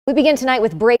We begin tonight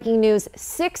with breaking news.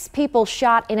 6 people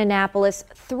shot in Annapolis,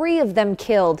 3 of them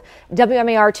killed.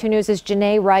 WMAR 2 News'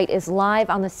 Janae Wright is live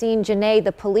on the scene. Janae,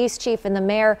 the police chief and the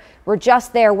mayor were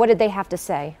just there. What did they have to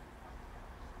say?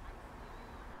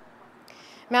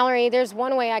 Mallory, there's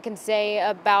one way I can say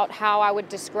about how I would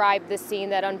describe the scene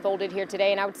that unfolded here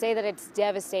today, and I would say that it's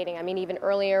devastating. I mean, even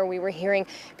earlier we were hearing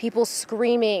people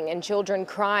screaming and children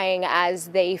crying as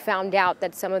they found out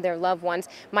that some of their loved ones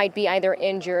might be either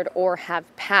injured or have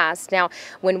passed. Now,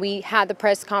 when we had the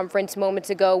press conference moments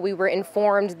ago, we were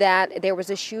informed that there was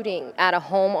a shooting at a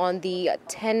home on the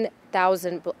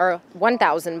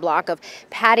 1000 block of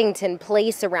Paddington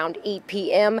Place around 8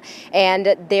 p.m.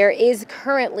 and there is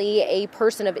currently a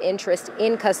person of interest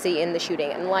in custody in the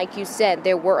shooting. And like you said,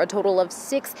 there were a total of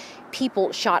 6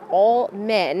 people shot, all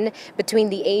men between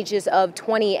the ages of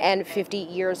 20 and 50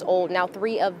 years old. Now,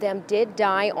 3 of them did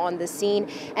die on the scene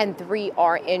and 3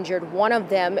 are injured. One of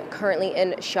them currently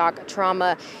in shock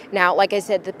trauma. Now, like I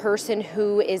said, the person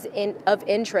who is of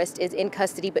interest is in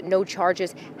custody, but no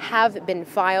charges have been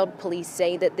filed. Police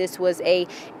say that this was a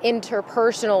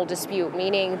interpersonal dispute,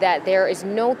 meaning that there is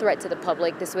no threat to the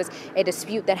public. This was a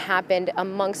dispute that happened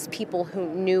amongst people who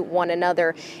knew one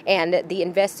another, and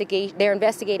they're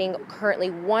investigating currently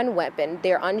one weapon.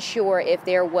 They're unsure if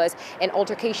there was an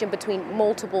altercation between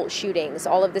multiple shootings.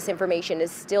 All of this information is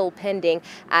still pending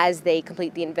as they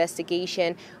complete the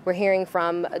investigation. We're hearing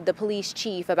from the police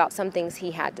chief about some things he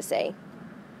had to say.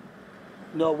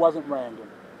 No, it wasn't random.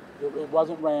 It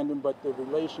wasn't random, but the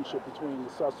relationship between the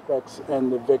suspects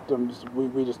and the victims,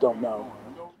 we just don't know.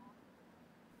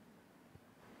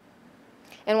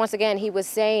 And once again, he was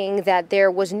saying that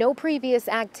there was no previous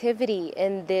activity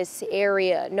in this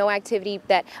area, no activity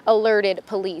that alerted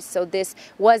police. So this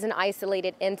was an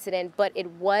isolated incident, but it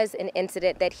was an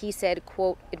incident that he said,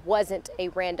 quote, it wasn't a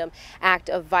random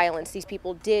act of violence. These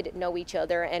people did know each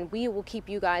other, and we will keep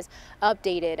you guys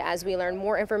updated as we learn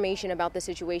more information about the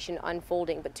situation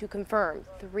unfolding. But to confirm,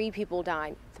 3 people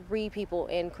died, 3 people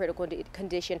in critical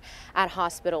condition at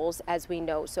hospitals, as we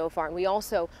know so far. And we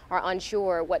also are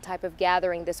unsure what type of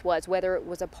gathering this was, whether it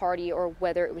was a party or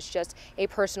whether it was just a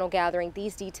personal gathering.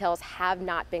 These details have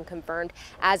not been confirmed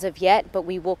as of yet, but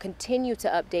we will continue to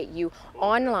update you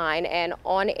online and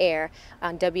on air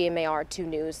on WMAR 2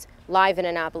 News. Live in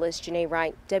Annapolis, Janae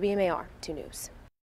Wright, WMAR 2 News.